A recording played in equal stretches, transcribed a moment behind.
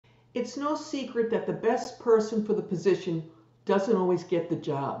It's no secret that the best person for the position doesn't always get the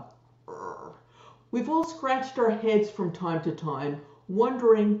job. We've all scratched our heads from time to time,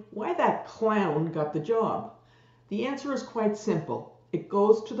 wondering why that clown got the job. The answer is quite simple. It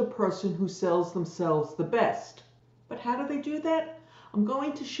goes to the person who sells themselves the best. But how do they do that? I'm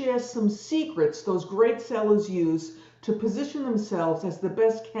going to share some secrets those great sellers use to position themselves as the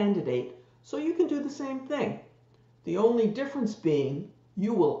best candidate so you can do the same thing. The only difference being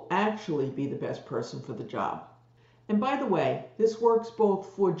you will actually be the best person for the job. And by the way, this works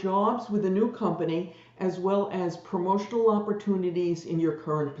both for jobs with a new company as well as promotional opportunities in your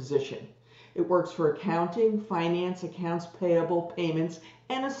current position. It works for accounting, finance, accounts payable, payments,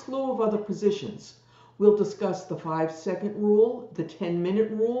 and a slew of other positions. We'll discuss the 5-second rule, the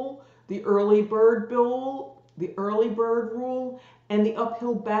 10-minute rule, the early bird rule, and the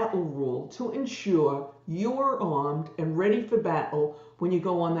uphill battle rule to ensure you are armed and ready for battle when you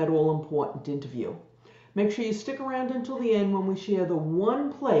go on that all-important interview. Make sure you stick around until the end when we share the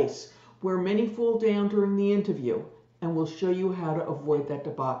one place where many fall down during the interview, and we'll show you how to avoid that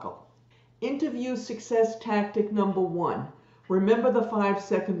debacle. Interview success tactic number 1. Remember the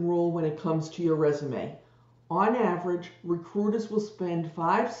 5-second rule when it comes to your resume. On average, recruiters will spend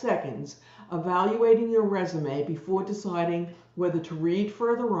 5 seconds evaluating your resume before deciding whether to read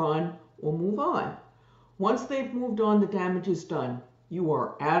further on or move on. Once they've moved on, the damage is done. You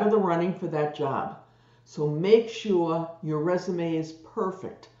are out of the running for that job. So make sure your resume is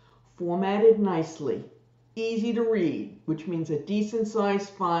perfect, formatted nicely, easy to read, which means a decent sized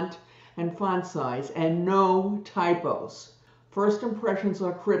font and font size, and no typos. First impressions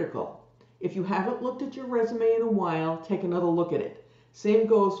are critical. If you haven't looked at your resume in a while, take another look at it. Same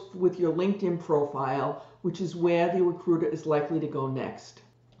goes with your LinkedIn profile, which is where the recruiter is likely to go next.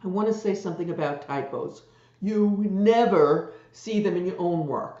 I want to say something about typos. You never see them in your own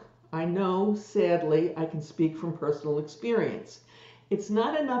work. I know, sadly, I can speak from personal experience. It's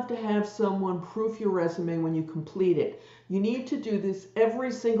not enough to have someone proof your resume when you complete it. You need to do this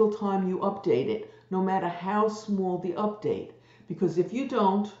every single time you update it, no matter how small the update. Because if you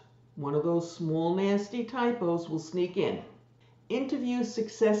don't, one of those small nasty typos will sneak in. Interview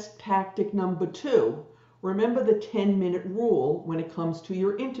success tactic number 2. Remember the 10-minute rule when it comes to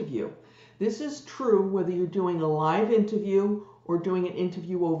your interview. This is true whether you're doing a live interview or doing an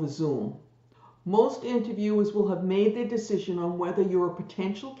interview over Zoom. Most interviewers will have made their decision on whether you're a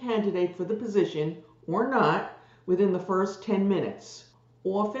potential candidate for the position or not within the first 10 minutes.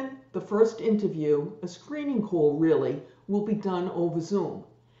 Often, the first interview, a screening call really, will be done over Zoom.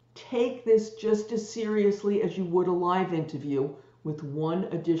 Take this just as seriously as you would a live interview, with one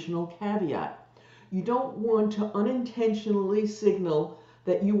additional caveat. You don't want to unintentionally signal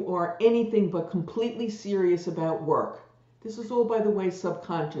that you are anything but completely serious about work. This is all, by the way,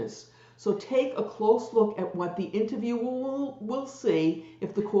 subconscious. So take a close look at what the interviewer will see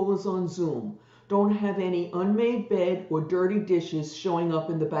if the call is on Zoom. Don't have any unmade bed or dirty dishes showing up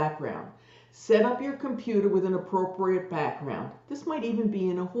in the background. Set up your computer with an appropriate background. This might even be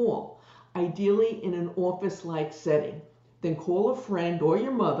in a hall, ideally in an office-like setting. Then call a friend or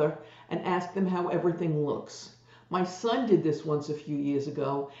your mother and ask them how everything looks. My son did this once a few years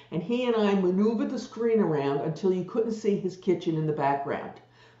ago, and he and I maneuvered the screen around until you couldn't see his kitchen in the background.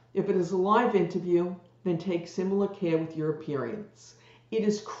 If it is a live interview, then take similar care with your appearance. It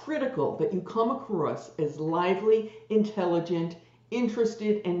is critical that you come across as lively, intelligent,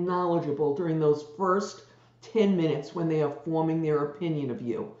 interested, and knowledgeable during those first 10 minutes when they are forming their opinion of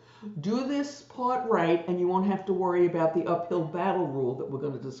you. Do this part right, and you won't have to worry about the uphill battle rule that we're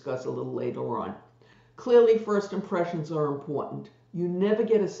going to discuss a little later on. Clearly, first impressions are important. You never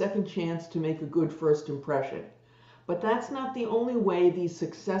get a second chance to make a good first impression. But that's not the only way these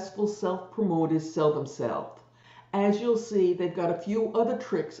successful self-promoters sell themselves. As you'll see, they've got a few other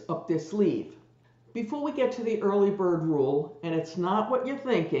tricks up their sleeve. Before we get to the early bird rule, and it's not what you're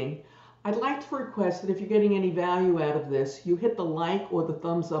thinking, I'd like to request that if you're getting any value out of this, you hit the like or the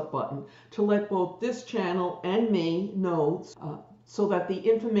thumbs up button to let both this channel and me know so that the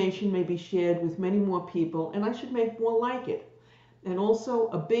information may be shared with many more people, and I should make more like it. And also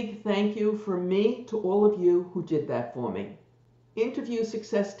a big thank you from me to all of you who did that for me. Interview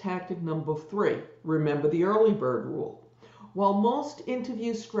success tactic number 3. Remember the early bird rule. While most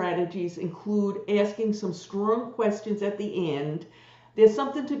interview strategies include asking some strong questions at the end, there's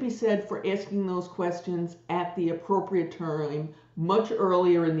something to be said for asking those questions at the appropriate time much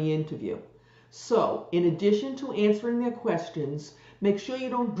earlier in the interview. So, in addition to answering their questions, make sure you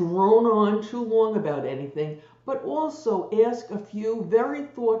don't drone on too long about anything, but also ask a few very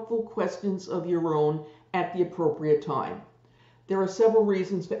thoughtful questions of your own at the appropriate time. There are several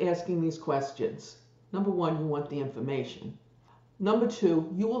reasons for asking these questions. Number one, you want the information. Number two,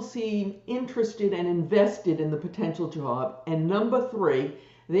 you will seem interested and invested in the potential job. And number three,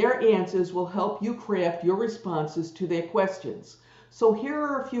 their answers will help you craft your responses to their questions. So here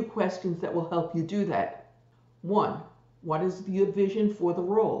are a few questions that will help you do that. 1. What is your vision for the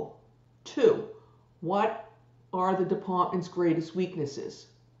role? 2. What are the department's greatest weaknesses?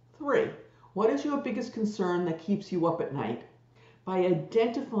 3. What is your biggest concern that keeps you up at night? By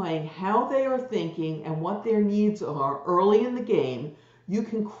identifying how they are thinking and what their needs are early in the game, you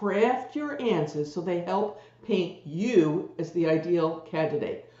can craft your answers so they help paint you as the ideal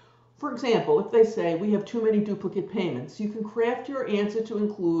candidate. For example, if they say, we have too many duplicate payments, you can craft your answer to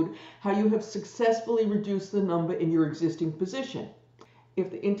include how you have successfully reduced the number in your existing position.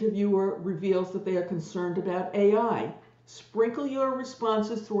 If the interviewer reveals that they are concerned about AI, sprinkle your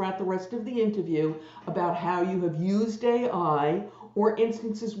responses throughout the rest of the interview about how you have used AI or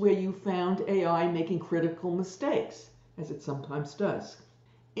instances where you found AI making critical mistakes, as it sometimes does.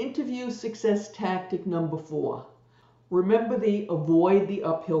 Interview success tactic number 4. Remember the avoid the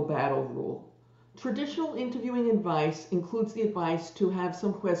uphill battle rule. Traditional interviewing advice includes the advice to have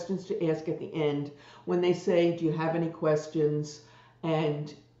some questions to ask at the end when they say, do you have any questions?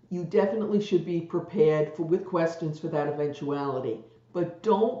 And you definitely should be prepared with questions for that eventuality. But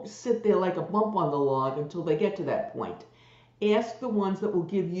don't sit there like a bump on the log until they get to that point. Ask the ones that will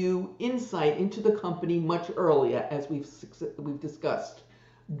give you insight into the company much earlier, as we've discussed.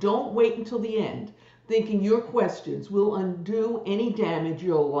 Don't wait until the end, thinking your questions will undo any damage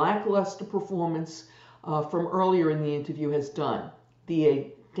your lackluster performance from earlier in the interview has done. The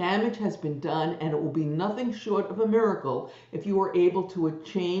damage has been done, and it will be nothing short of a miracle if you are able to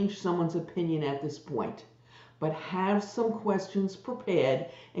change someone's opinion at this point. But have some questions prepared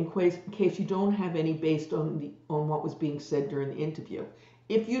in case you don't have any based on what was being said during the interview.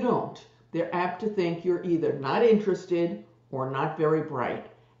 If you don't, they're apt to think you're either not interested or not very bright,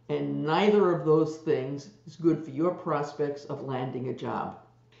 and neither of those things is good for your prospects of landing a job.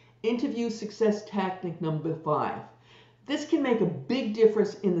 Interview success tactic number 5. This can make a big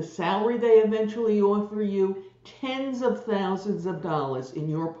difference in the salary they eventually offer you, tens of thousands of dollars in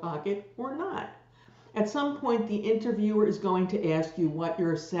your pocket or not. At some point, the interviewer is going to ask you what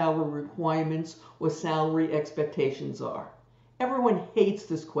your salary requirements or salary expectations are. Everyone hates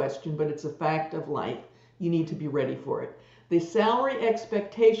this question, but it's a fact of life. You need to be ready for it. The salary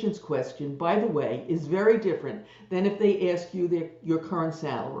expectations question, by the way, is very different than if they ask you your current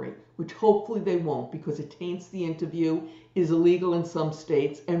salary, which hopefully they won't because it taints the interview, is illegal in some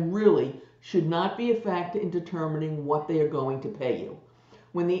states, and really should not be a factor in determining what they are going to pay you.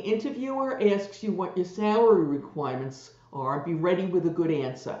 When the interviewer asks you what your salary requirements are, be ready with a good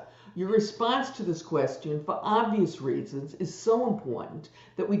answer. Your response to this question, for obvious reasons, is so important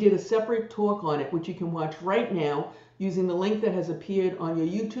that we did a separate talk on it, which you can watch right now using the link that has appeared on your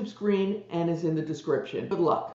YouTube screen and is in the description. Good luck.